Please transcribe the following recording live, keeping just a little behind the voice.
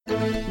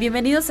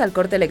Bienvenidos al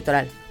Corte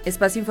Electoral,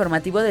 espacio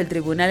informativo del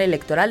Tribunal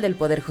Electoral del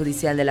Poder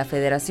Judicial de la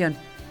Federación.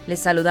 Les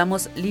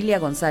saludamos Lilia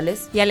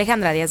González y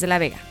Alejandra Díaz de la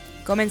Vega.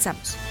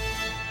 Comenzamos.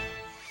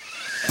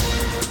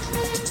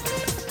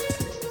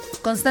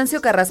 Constancio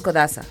Carrasco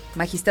Daza,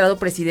 magistrado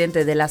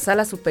presidente de la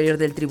Sala Superior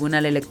del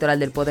Tribunal Electoral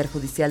del Poder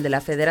Judicial de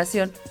la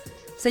Federación,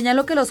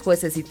 señaló que los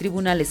jueces y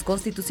tribunales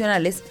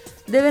constitucionales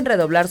deben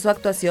redoblar su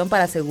actuación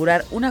para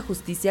asegurar una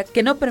justicia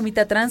que no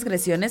permita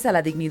transgresiones a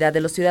la dignidad de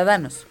los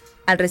ciudadanos.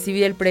 Al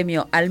recibir el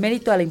premio al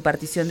mérito a la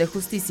impartición de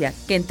justicia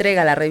que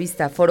entrega la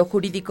revista Foro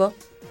Jurídico,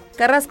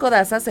 Carrasco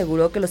Daza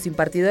aseguró que los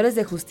impartidores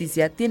de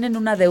justicia tienen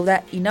una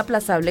deuda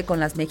inaplazable con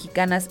las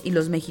mexicanas y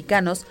los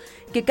mexicanos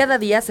que cada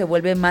día se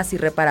vuelve más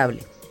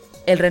irreparable.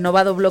 El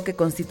renovado bloque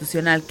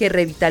constitucional que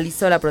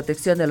revitalizó la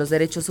protección de los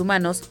derechos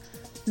humanos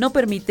no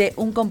permite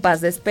un compás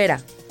de espera.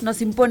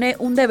 Nos impone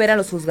un deber a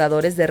los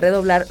juzgadores de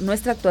redoblar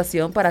nuestra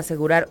actuación para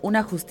asegurar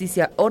una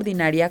justicia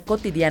ordinaria,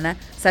 cotidiana,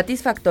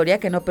 satisfactoria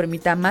que no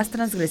permita más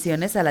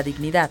transgresiones a la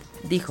dignidad,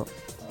 dijo.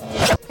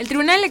 El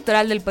Tribunal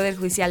Electoral del Poder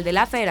Judicial de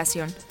la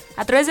Federación,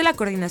 a través de la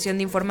Coordinación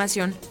de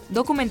Información,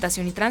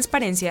 Documentación y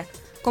Transparencia,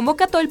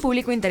 convoca a todo el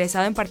público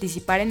interesado en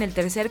participar en el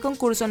tercer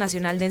concurso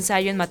nacional de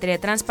ensayo en materia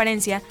de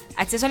transparencia,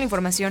 acceso a la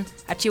información,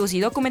 archivos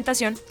y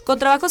documentación, con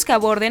trabajos que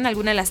aborden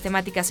alguna de las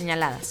temáticas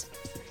señaladas.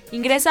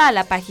 Ingresa a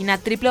la página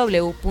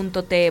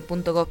www.te.gov.mx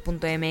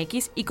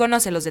y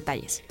conoce los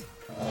detalles.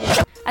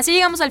 Así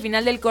llegamos al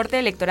final del corte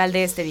electoral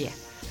de este día.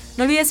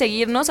 No olvides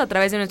seguirnos a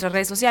través de nuestras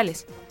redes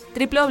sociales,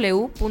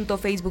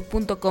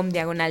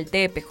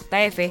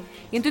 www.facebook.com/tepjf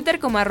y en Twitter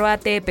como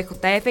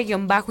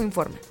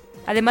 @tepjf_informa.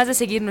 Además de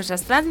seguir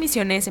nuestras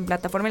transmisiones en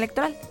plataforma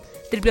electoral,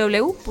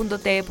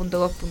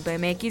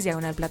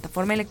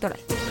 www.te.gov.mx/plataforma electoral.